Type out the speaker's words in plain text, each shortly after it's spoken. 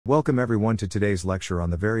Welcome everyone to today's lecture on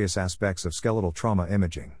the various aspects of skeletal trauma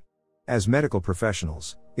imaging. As medical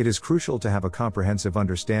professionals, it is crucial to have a comprehensive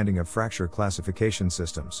understanding of fracture classification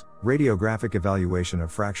systems, radiographic evaluation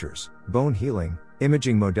of fractures, bone healing,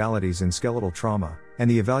 imaging modalities in skeletal trauma, and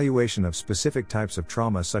the evaluation of specific types of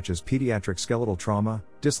trauma such as pediatric skeletal trauma,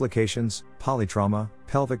 dislocations, polytrauma,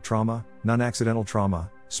 pelvic trauma, non-accidental trauma,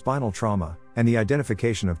 spinal trauma, and the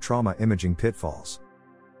identification of trauma imaging pitfalls.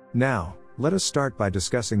 Now, let us start by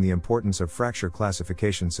discussing the importance of fracture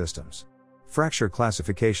classification systems. Fracture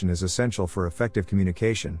classification is essential for effective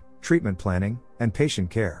communication, treatment planning, and patient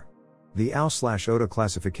care. The AO/OTA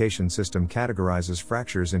classification system categorizes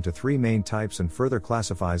fractures into three main types and further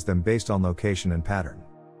classifies them based on location and pattern.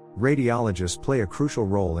 Radiologists play a crucial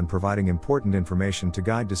role in providing important information to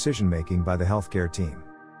guide decision-making by the healthcare team.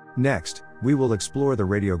 Next, we will explore the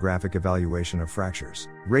radiographic evaluation of fractures.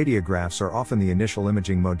 Radiographs are often the initial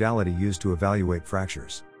imaging modality used to evaluate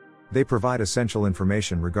fractures. They provide essential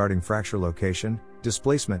information regarding fracture location,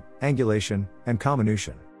 displacement, angulation, and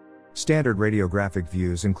comminution. Standard radiographic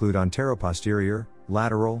views include anteroposterior,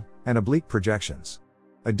 lateral, and oblique projections.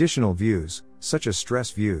 Additional views, such as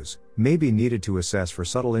stress views, may be needed to assess for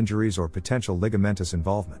subtle injuries or potential ligamentous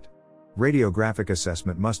involvement. Radiographic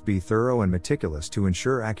assessment must be thorough and meticulous to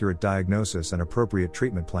ensure accurate diagnosis and appropriate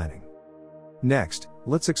treatment planning. Next,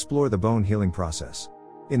 let's explore the bone healing process.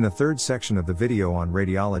 In the third section of the video on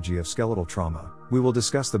radiology of skeletal trauma, we will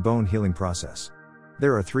discuss the bone healing process.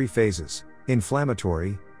 There are three phases: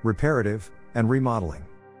 inflammatory, reparative, and remodeling.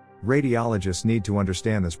 Radiologists need to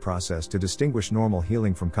understand this process to distinguish normal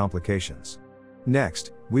healing from complications.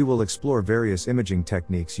 Next, we will explore various imaging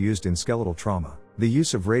techniques used in skeletal trauma. The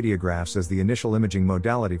use of radiographs as the initial imaging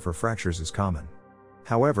modality for fractures is common.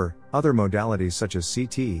 However, other modalities such as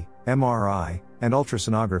CT, MRI, and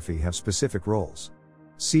ultrasonography have specific roles.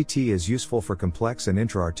 CT is useful for complex and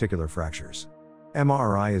intra-articular fractures.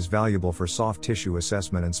 MRI is valuable for soft tissue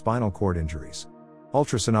assessment and spinal cord injuries.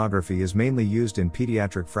 Ultrasonography is mainly used in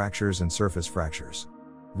pediatric fractures and surface fractures.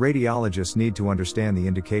 Radiologists need to understand the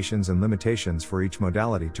indications and limitations for each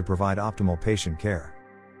modality to provide optimal patient care.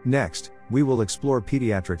 Next, we will explore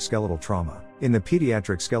pediatric skeletal trauma. In the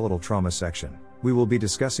pediatric skeletal trauma section, we will be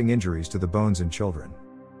discussing injuries to the bones in children.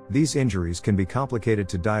 These injuries can be complicated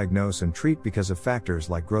to diagnose and treat because of factors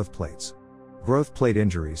like growth plates. Growth plate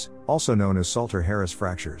injuries, also known as Salter-Harris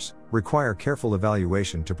fractures, require careful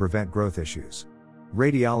evaluation to prevent growth issues.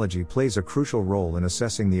 Radiology plays a crucial role in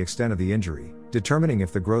assessing the extent of the injury, determining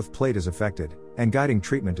if the growth plate is affected, and guiding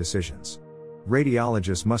treatment decisions.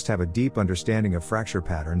 Radiologists must have a deep understanding of fracture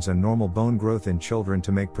patterns and normal bone growth in children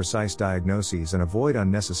to make precise diagnoses and avoid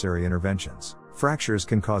unnecessary interventions. Fractures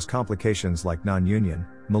can cause complications like non-union,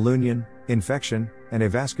 malunion, infection, and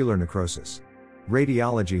avascular necrosis.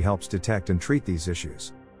 Radiology helps detect and treat these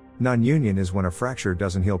issues. Non-union is when a fracture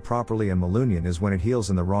doesn't heal properly, and malunion is when it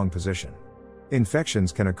heals in the wrong position.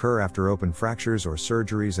 Infections can occur after open fractures or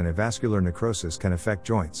surgeries, and avascular necrosis can affect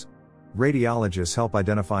joints. Radiologists help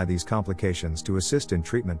identify these complications to assist in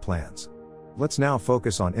treatment plans. Let's now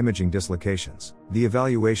focus on imaging dislocations. The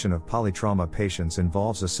evaluation of polytrauma patients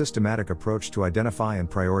involves a systematic approach to identify and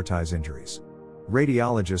prioritize injuries.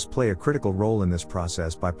 Radiologists play a critical role in this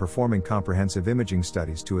process by performing comprehensive imaging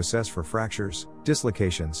studies to assess for fractures,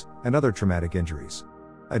 dislocations, and other traumatic injuries.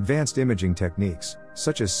 Advanced imaging techniques,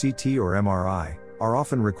 such as CT or MRI, are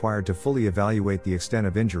often required to fully evaluate the extent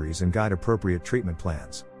of injuries and guide appropriate treatment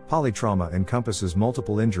plans. Polytrauma encompasses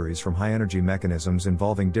multiple injuries from high-energy mechanisms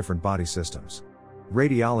involving different body systems.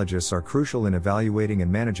 Radiologists are crucial in evaluating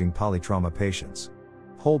and managing polytrauma patients.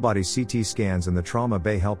 Whole-body CT scans in the trauma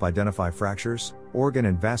bay help identify fractures, organ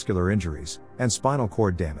and vascular injuries, and spinal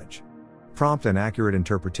cord damage. Prompt and accurate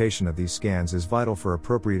interpretation of these scans is vital for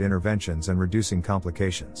appropriate interventions and reducing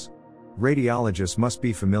complications. Radiologists must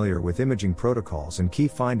be familiar with imaging protocols and key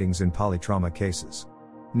findings in polytrauma cases.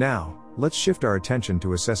 Now, let's shift our attention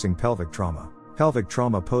to assessing pelvic trauma. Pelvic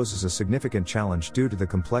trauma poses a significant challenge due to the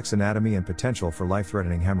complex anatomy and potential for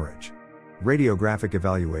life-threatening hemorrhage. Radiographic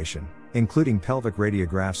evaluation, including pelvic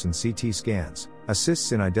radiographs and CT scans,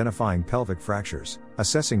 assists in identifying pelvic fractures,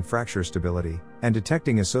 assessing fracture stability, and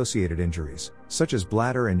detecting associated injuries, such as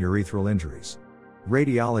bladder and urethral injuries.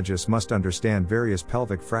 Radiologists must understand various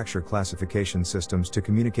pelvic fracture classification systems to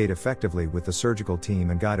communicate effectively with the surgical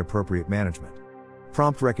team and guide appropriate management.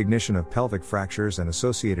 Prompt recognition of pelvic fractures and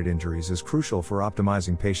associated injuries is crucial for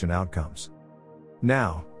optimizing patient outcomes.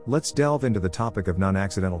 Now, let's delve into the topic of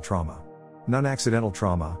non-accidental trauma. Non-accidental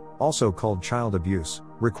trauma, also called child abuse,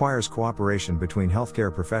 requires cooperation between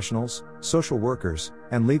healthcare professionals, social workers,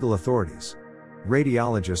 and legal authorities.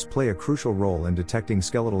 Radiologists play a crucial role in detecting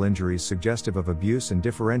skeletal injuries suggestive of abuse and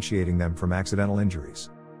differentiating them from accidental injuries.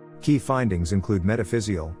 Key findings include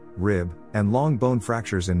metaphyseal, rib, and long bone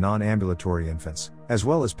fractures in non-ambulatory infants, as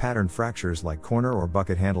well as patterned fractures like corner or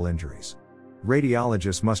bucket handle injuries.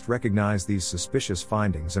 Radiologists must recognize these suspicious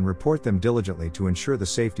findings and report them diligently to ensure the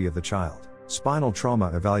safety of the child. Spinal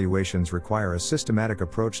trauma evaluations require a systematic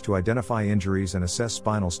approach to identify injuries and assess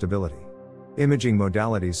spinal stability. Imaging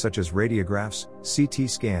modalities such as radiographs, CT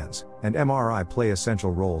scans, and MRI play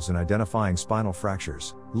essential roles in identifying spinal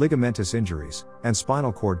fractures, ligamentous injuries, and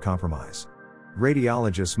spinal cord compromise.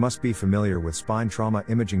 Radiologists must be familiar with spine trauma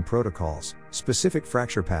imaging protocols, specific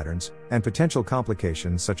fracture patterns, and potential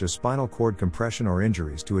complications such as spinal cord compression or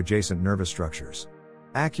injuries to adjacent nervous structures.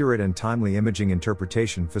 Accurate and timely imaging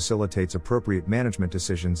interpretation facilitates appropriate management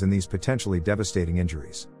decisions in these potentially devastating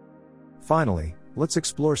injuries. Finally, let's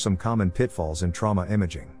explore some common pitfalls in trauma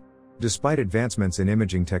imaging. Despite advancements in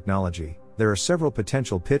imaging technology, there are several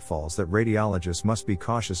potential pitfalls that radiologists must be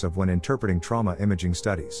cautious of when interpreting trauma imaging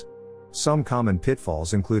studies. Some common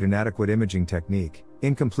pitfalls include inadequate imaging technique,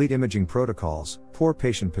 incomplete imaging protocols, poor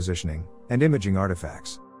patient positioning, and imaging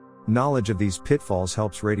artifacts. Knowledge of these pitfalls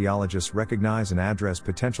helps radiologists recognize and address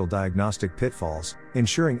potential diagnostic pitfalls,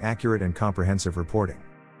 ensuring accurate and comprehensive reporting.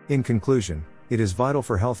 In conclusion, it is vital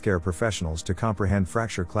for healthcare professionals to comprehend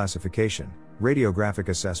fracture classification, radiographic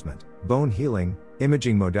assessment, bone healing,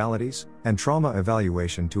 imaging modalities, and trauma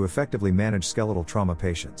evaluation to effectively manage skeletal trauma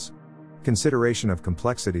patients. Consideration of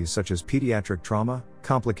complexities such as pediatric trauma,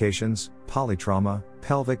 complications, polytrauma,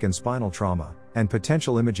 pelvic and spinal trauma, and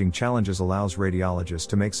potential imaging challenges allows radiologists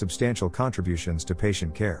to make substantial contributions to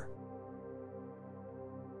patient care.